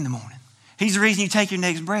you get up in the morning. He's the reason you take your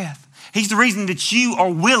next breath. He's the reason that you are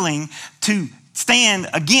willing to stand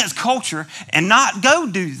against culture and not go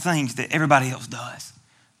do things that everybody else does.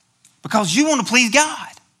 Because you want to please God.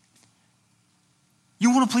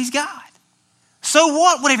 You want to please God. So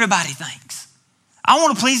what everybody thinks? I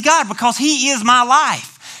want to please God because he is my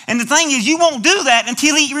life. And the thing is, you won't do that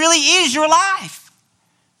until he really is your life.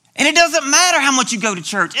 And it doesn't matter how much you go to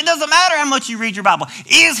church. It doesn't matter how much you read your Bible.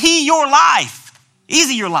 Is he your life? Is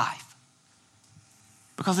he your life?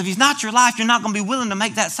 Because if he's not your life, you're not going to be willing to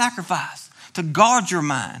make that sacrifice, to guard your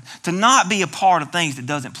mind, to not be a part of things that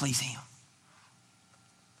doesn't please him.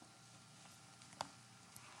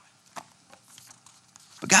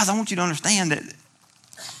 But guys, I want you to understand that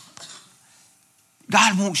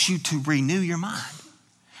God wants you to renew your mind.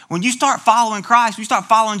 When you start following Christ, you start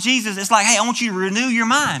following Jesus, it's like, hey, I want you to renew your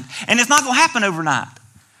mind. And it's not going to happen overnight.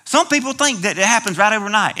 Some people think that it happens right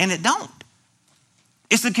overnight, and it don't.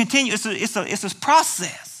 It's a continuous, it's a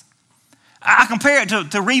process. I compare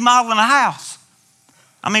it to remodeling a house.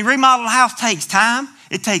 I mean, remodeling a house takes time.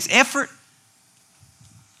 It takes effort.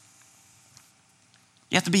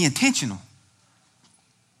 You have to be intentional.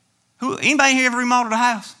 Anybody here ever remodeled a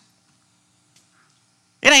house?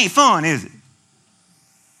 It ain't fun, is it?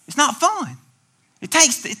 It's not fun. It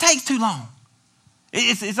takes too long.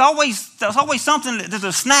 It's always something, there's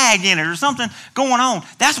a snag in it or something going on.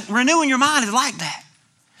 That's renewing your mind is like that.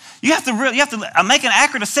 You have to make an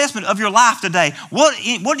accurate assessment of your life today. What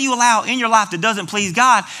do you allow in your life that doesn't please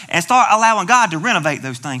God, and start allowing God to renovate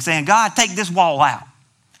those things, saying, God, take this wall out.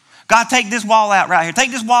 God, take this wall out right here.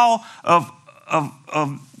 Take this wall of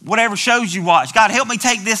whatever shows you watch. God, help me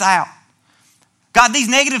take this out. God, these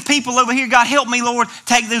negative people over here, God, help me, Lord,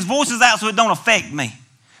 take those voices out so it don't affect me,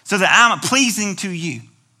 so that I'm pleasing to you.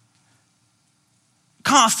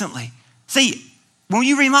 Constantly. See, when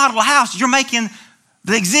you remodel a house, you're making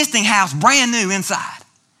the existing house brand new inside.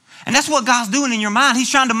 And that's what God's doing in your mind. He's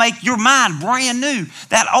trying to make your mind brand new.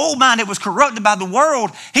 That old mind that was corrupted by the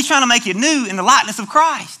world, he's trying to make it new in the likeness of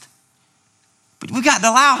Christ. But we've got to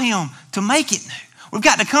allow him to make it new. We've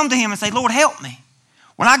got to come to him and say, Lord, help me.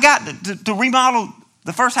 When I got to remodel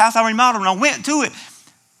the first house I remodeled and I went to it,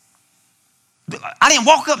 I didn't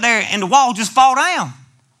walk up there and the wall just fall down.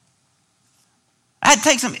 I had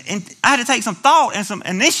to take some thought and some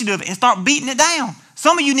initiative and start beating it down.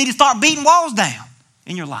 Some of you need to start beating walls down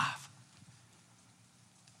in your life.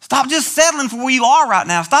 Stop just settling for where you are right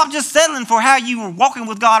now. Stop just settling for how you are walking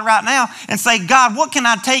with God right now and say, God, what can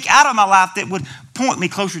I take out of my life that would point me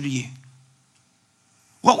closer to you?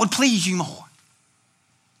 What would please you more?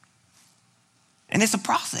 And it's a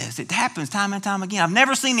process. It happens time and time again. I've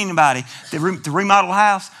never seen anybody to remodel a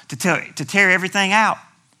house, to tear everything out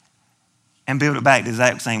and build it back the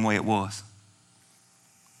exact same way it was.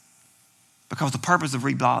 Because the purpose of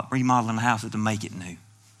remodeling a house is to make it new.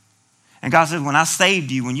 And God says, when I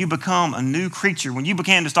saved you, when you become a new creature, when you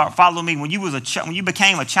began to start following me, when you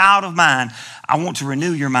became a child of mine, I want to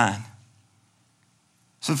renew your mind.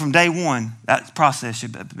 So from day one, that process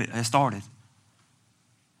has started.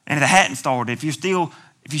 And if it hadn't started, if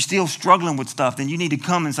you're still struggling with stuff, then you need to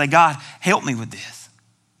come and say, God, help me with this.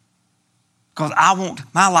 Because I want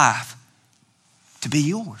my life to be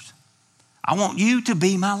yours. I want you to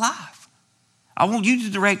be my life. I want you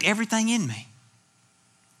to direct everything in me.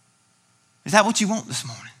 Is that what you want this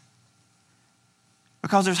morning?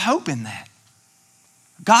 Because there's hope in that.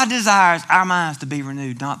 God desires our minds to be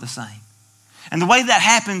renewed, not the same. And the way that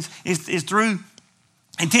happens is through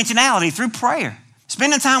intentionality, through prayer.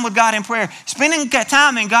 Spending time with God in prayer. Spending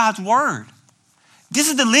time in God's word. This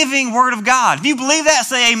is the living word of God. If you believe that,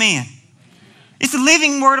 say amen. It's the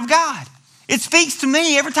living word of God. It speaks to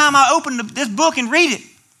me every time I open this book and read it.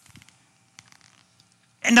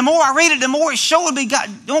 And the more I read it, the more it's showing me God,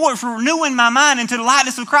 the more it's renewing my mind into the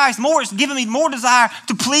likeness of Christ, the more it's giving me more desire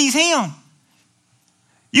to please him.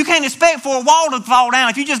 You can't expect for a wall to fall down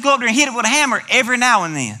if you just go up there and hit it with a hammer every now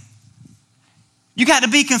and then. You got to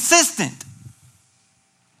be consistent.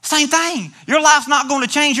 Same thing. Your life's not going to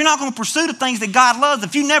change. You're not going to pursue the things that God loves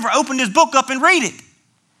if you never open this book up and read it.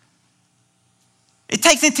 It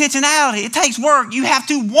takes intentionality. It takes work. You have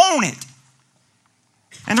to want it.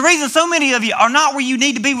 And the reason so many of you are not where you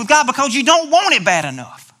need to be with God because you don't want it bad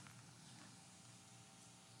enough.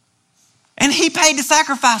 And he paid the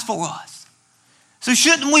sacrifice for us. So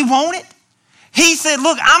shouldn't we want it? He said,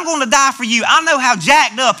 look, I'm going to die for you. I know how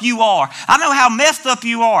jacked up you are. I know how messed up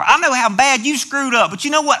you are. I know how bad you screwed up. But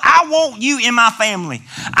you know what? I want you in my family.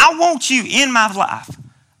 I want you in my life.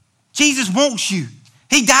 Jesus wants you.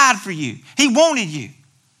 He died for you. He wanted you.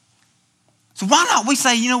 So why not we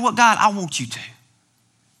say, you know what, God, I want you to.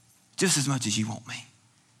 Just as much as you want me.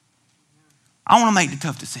 I want to make the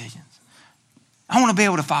tough decisions. I want to be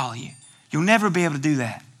able to follow you. You'll never be able to do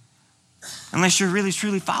that unless you're really,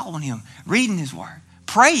 truly following him, reading his word,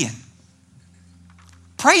 praying.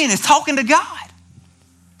 Praying is talking to God.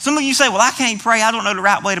 Some of you say, well, I can't pray. I don't know the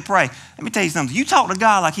right way to pray. Let me tell you something. You talk to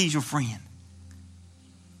God like he's your friend.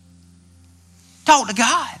 Talk to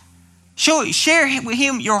God. Share with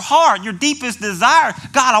him your heart, your deepest desire.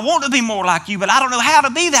 God, I want to be more like you, but I don't know how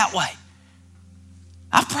to be that way.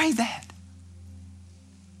 I've prayed that.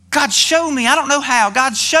 God, show me. I don't know how.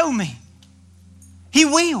 God, show me. He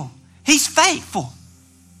will. He's faithful.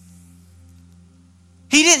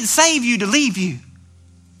 He didn't save you to leave you.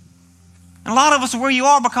 And a lot of us are where you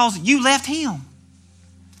are because you left him.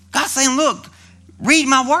 God's saying, look, read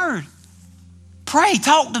my word. Pray,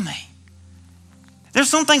 talk to me. There's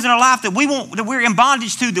some things in our life that we're in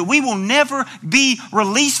bondage to that we will never be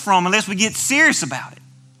released from unless we get serious about it.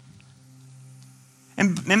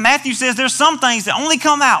 And Matthew says there's some things that only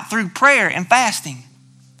come out through prayer and fasting.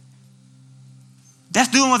 That's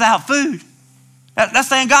doing without food. That's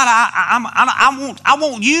saying, God, I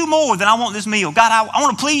want you more than I want this meal. God, I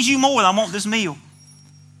want to please you more than I want this meal.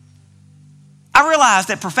 I realized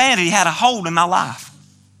that profanity had a hold in my life.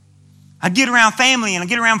 I'd get around family and I'd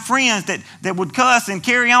get around friends that would cuss and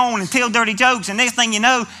carry on and tell dirty jokes. And next thing you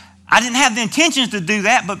know, I didn't have the intentions to do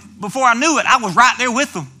that, but before I knew it, I was right there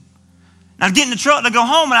with them. And I'd get in the truck to go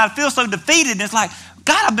home and I'd feel so defeated. And it's like,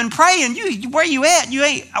 God, I've been praying. Where you at?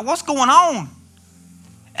 What's going on?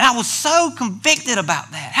 And I was so convicted about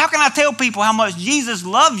that. How can I tell people how much Jesus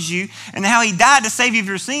loves you and how he died to save you of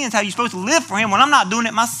your sins, how you're supposed to live for him when I'm not doing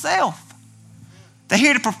it myself? They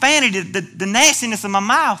hear the profanity, the nastiness of my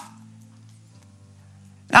mouth.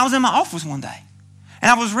 And I was in my office one day, and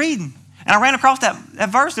I was reading, and I ran across that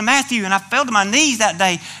verse in Matthew, and I fell to my knees that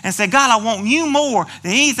day and said, God, I want you more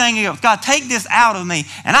than anything else. God, take this out of me.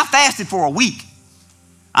 And I fasted for a week.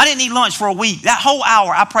 I didn't eat lunch for a week. That whole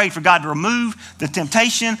hour, I prayed for God to remove the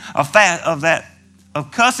temptation of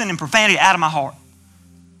cussing and profanity out of my heart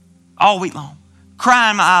all week long.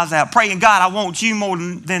 Crying my eyes out, praying, God, I want you more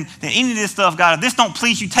than any of this stuff, God. If this don't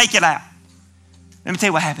please you, take it out. Let me tell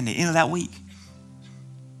you what happened at the end of that week.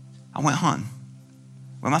 I went hunting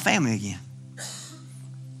with my family again.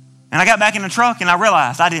 And I got back in the truck and I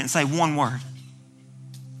realized I didn't say one word.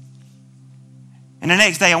 And the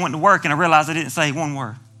next day I went to work and I realized I didn't say one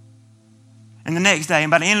word. And the next day,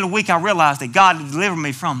 and by the end of the week, I realized that God had delivered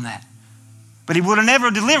me from that. But he would have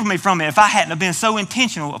never delivered me from it if I hadn't have been so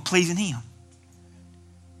intentional of pleasing him.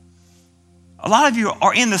 A lot of you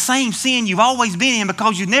are in the same sin you've always been in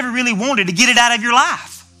because you never really wanted to get it out of your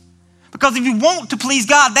life. Because if you want to please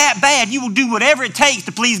God that bad, you will do whatever it takes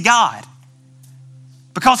to please God.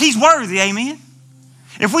 Because he's worthy, amen?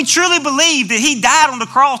 If we truly believe that he died on the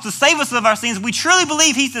cross to save us of our sins, if we truly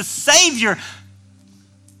believe he's the Savior,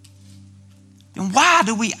 then why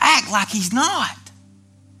do we act like he's not?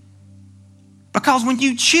 Because when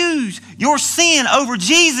you choose your sin over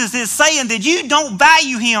Jesus, it's saying that you don't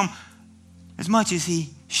value him as much as he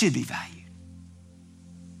should be valued.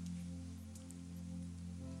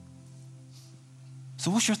 So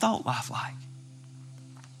what's your thought life like?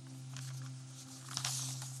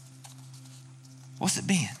 What's it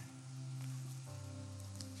been?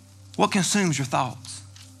 What consumes your thoughts?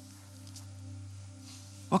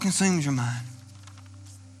 What consumes your mind?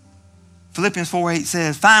 Philippians 4:8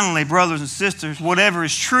 says, finally, brothers and sisters, whatever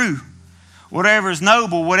is true, whatever is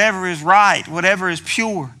noble, whatever is right, whatever is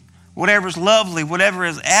pure, whatever is lovely, whatever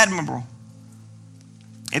is admirable,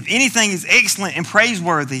 if anything is excellent and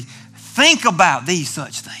praiseworthy, think about these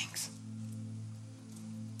such things.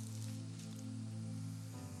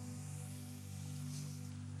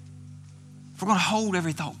 If we're going to hold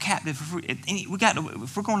every thought captive,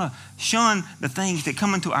 if we're going to shun the things that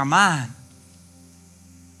come into our mind,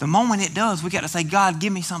 the moment it does, we got to say, God,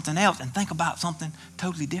 give me something else and think about something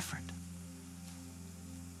totally different.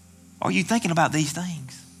 Are you thinking about these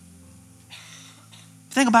things?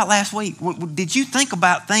 Think about last week. Did you think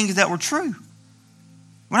about things that were true?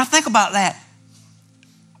 When I think about that,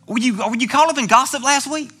 were you caught up in gossip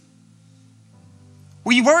last week?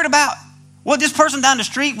 Were you worried about what this person down the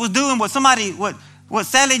street was doing, what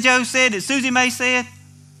Sally Joe said, that Susie Mae said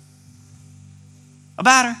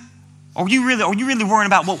about her? Or are you really worrying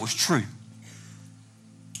about what was true?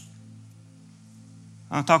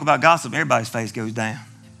 I talk about gossip, everybody's face goes down.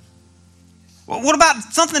 Well, what about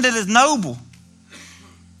something that is noble?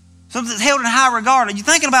 Something that's held in high regard? Are you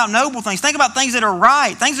thinking about noble things? Think about things that are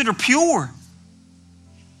right, things that are pure,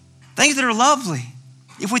 things that are lovely.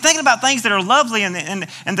 If we're thinking about things that are lovely and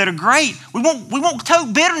that are great, we won't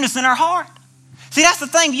tote bitterness in our heart. See, that's the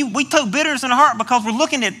thing. We tote bitterness in our heart because we're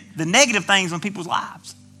looking at the negative things in people's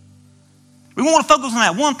lives. We want to focus on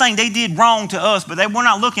that one thing they did wrong to us, but we're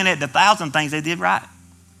not looking at the 1,000 things they did right.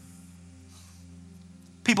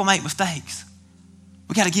 People make mistakes.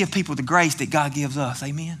 We got to give people the grace that God gives us.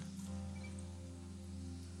 Amen.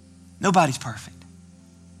 Nobody's perfect.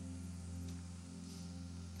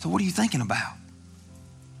 So what are you thinking about?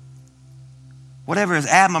 Whatever is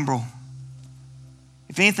admirable,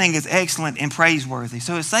 if anything is excellent and praiseworthy.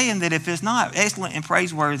 So it's saying that if it's not excellent and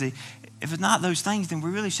praiseworthy, if it's not those things, then we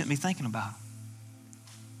really shouldn't be thinking about them.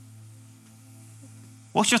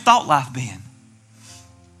 What's your thought life been?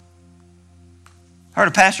 I heard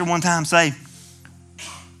a pastor one time say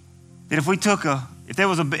that if there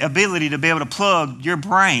was an ability to be able to plug your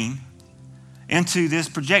brain into this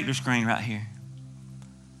projector screen right here,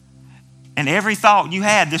 and every thought you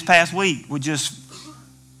had this past week would just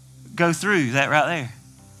go through that right there,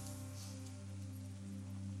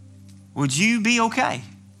 would you be okay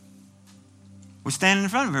with standing in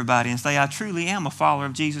front of everybody and say, I truly am a follower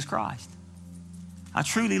of Jesus Christ? I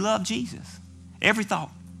truly love Jesus. Every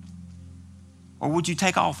thought. Or would you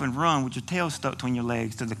take off and run with your tail stuck between your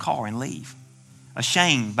legs to the car and leave,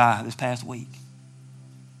 ashamed by this past week?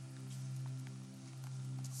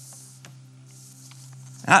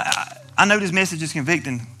 I know this message is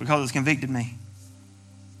convicting because it's convicted me.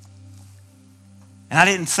 And I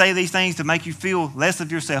didn't say these things to make you feel less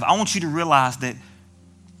of yourself. I want you to realize that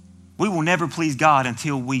we will never please God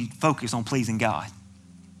until we focus on pleasing God.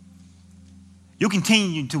 You'll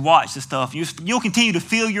continue to watch the stuff. You'll continue to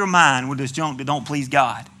fill your mind with this junk that don't please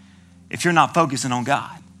God if you're not focusing on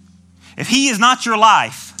God. If He is not your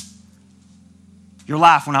life will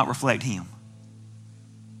not reflect Him.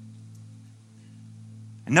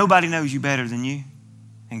 And nobody knows you better than you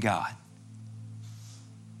and God.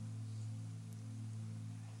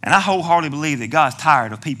 And I wholeheartedly believe that God's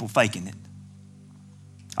tired of people faking it.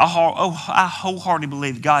 I wholeheartedly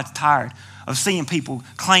believe that God's tired of seeing people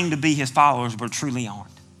claim to be His followers but truly aren't.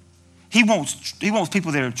 He wants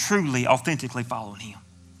people that are truly, authentically following Him.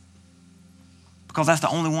 Because that's the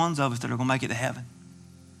only ones of us that are going to make it to heaven.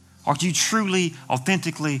 Are you truly,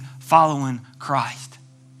 authentically following Christ?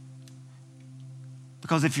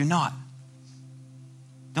 Because if you're not,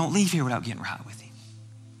 don't leave here without getting right with Him.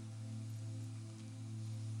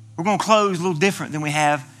 We're going to close a little different than we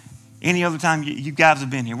have any other time you guys have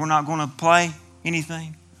been here. We're not going to play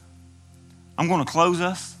anything. I'm going to close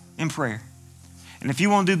us in prayer. And if you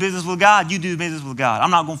want to do business with God, you do business with God.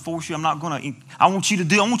 I'm not going to force you. I want you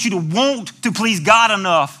to want to please God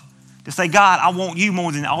enough to say, God, I want you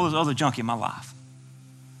more than all this other junk in my life.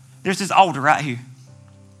 There's this altar right here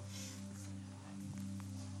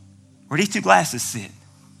where these two glasses sit.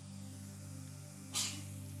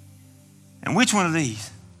 And which one of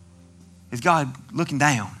these is God looking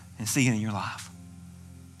down and seeing in your life?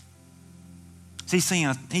 He's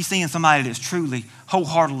seeing somebody that's truly,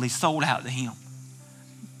 wholeheartedly sold out to Him.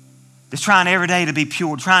 That's trying every day to be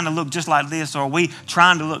pure, trying to look just like this, or are we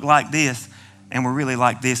trying to look like this and we're really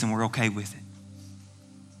like this and we're okay with it?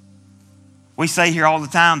 We say here all the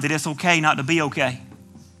time that it's okay not to be okay,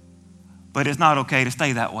 but it's not okay to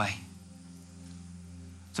stay that way.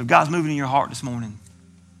 So if God's moving in your heart this morning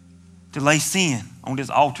to lay sin on this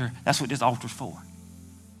altar, that's what this altar's for.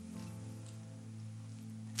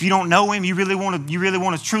 If you don't know Him, you really want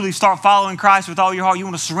to truly start following Christ with all your heart. You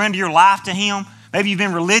want to surrender your life to Him. Maybe you've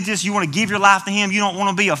been religious. You want to give your life to Him. You don't want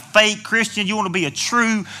to be a fake Christian. You want to be a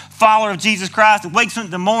true follower of Jesus Christ that wakes up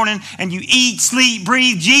in the morning and you eat, sleep,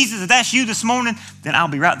 breathe Jesus. If that's you this morning, then I'll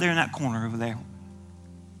be right there in that corner over there.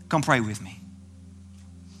 Come pray with me.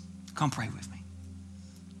 Come pray with me.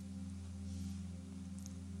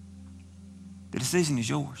 The decision is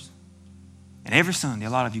yours. And every Sunday, a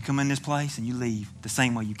lot of you come in this place and you leave the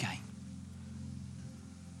same way you came.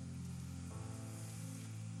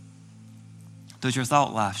 Does your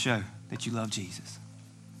thought life show that you love Jesus?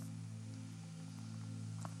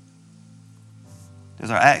 Does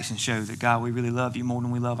our actions show that, God, we really love you more than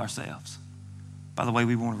we love ourselves? By the way,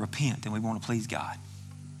 we want to repent and we want to please God.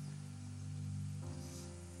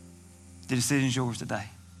 The decision's yours today.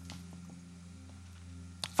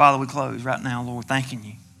 Father, we close right now, Lord, thanking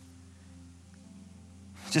you.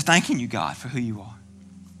 Just thanking you, God, for who you are.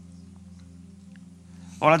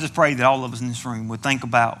 Lord, I just pray that all of us in this room would think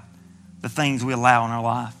about the things we allow in our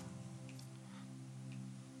life,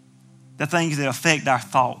 the things that affect our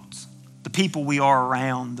thoughts, the people we are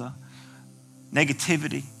around, the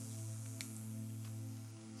negativity,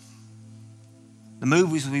 the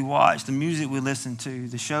movies we watch, the music we listen to,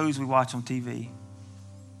 the shows we watch on TV.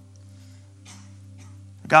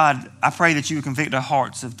 God, I pray that you would convict our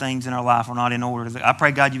hearts of things in our life are not in order. I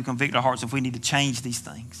pray, God, you would convict our hearts if we need to change these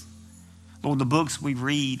things. Lord, the books we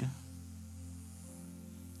read,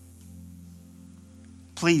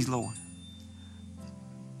 please, Lord.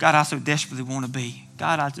 God, I so desperately want to be.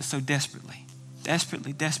 God, I just so desperately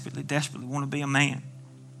want to be a man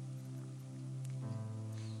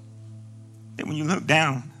that when you look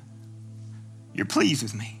down, you're pleased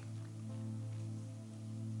with me.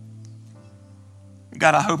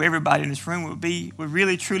 God, I hope everybody in this room would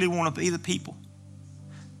really, truly want to be the people.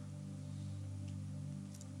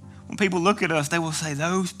 When people look at us, they will say,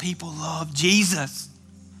 those people love Jesus.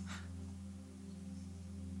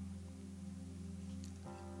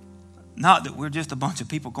 Not that we're just a bunch of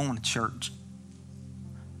people going to church.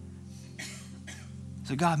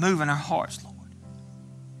 So God, move in our hearts, Lord.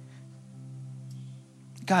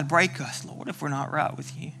 God, break us, Lord, if we're not right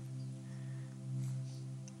with you.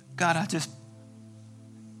 God,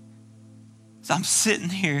 I'm sitting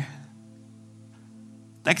here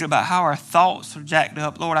thinking about how our thoughts are jacked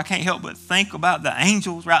up. Lord, I can't help but think about the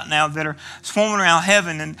angels right now that are swarming around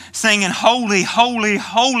heaven and singing, holy, holy,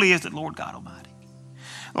 holy is the Lord God Almighty.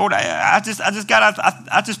 Lord, I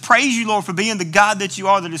just praise you, Lord, for being the God that you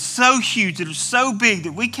are, that is so huge, that is so big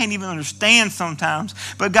that we can't even understand sometimes.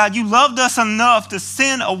 But God, you loved us enough to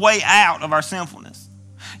send a way out of our sinfulness.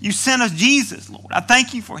 You sent us Jesus, Lord. I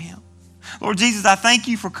thank you for him. Lord Jesus, I thank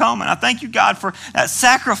you for coming. I thank you, God, for that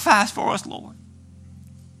sacrifice for us, Lord.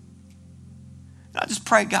 And I just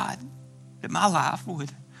pray, God, that my life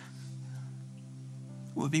would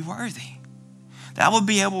be worthy. That I would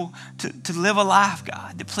be able to live a life,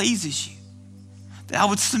 God, that pleases you. That I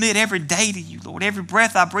would submit every day to you, Lord. Every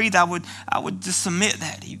breath I breathe, I would just submit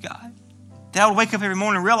that to you, God. That I would wake up every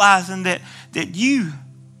morning realizing that you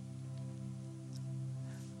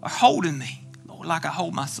are holding me, Lord, like I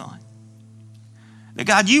hold my son. That,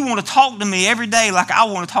 God, you want to talk to me every day like I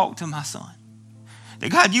want to talk to my son.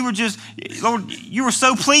 That, God, Lord, you were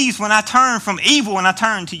so pleased when I turned from evil and I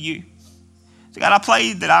turned to you. So, God, I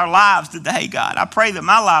pray that our lives today, God, I pray that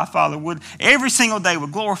my life, Father, would every single day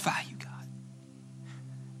would glorify you, God.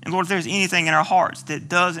 And, Lord, if there's anything in our hearts that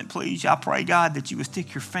doesn't please you, I pray, God, that you would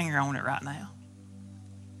stick your finger on it right now.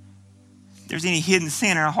 If there's any hidden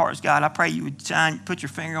sin in our hearts, God, I pray you would put your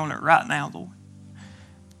finger on it right now, Lord.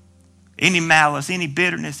 Any malice, any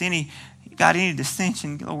bitterness, any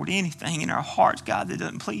dissension, Lord, anything in our hearts, God, that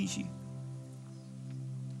doesn't please you.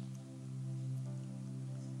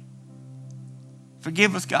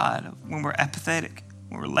 Forgive us, God, when we're apathetic,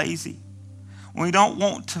 when we're lazy, when we don't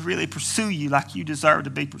want to really pursue you like you deserve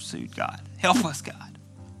to be pursued, God. Help us, God.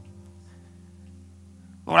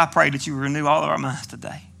 Lord, I pray that you would renew all of our minds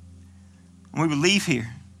today. And we would leave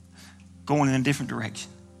here going in a different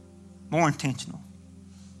direction, more intentional.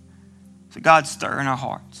 So, God, stir in our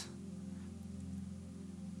hearts.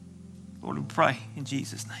 Lord, we pray in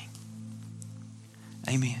Jesus' name.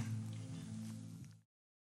 Amen.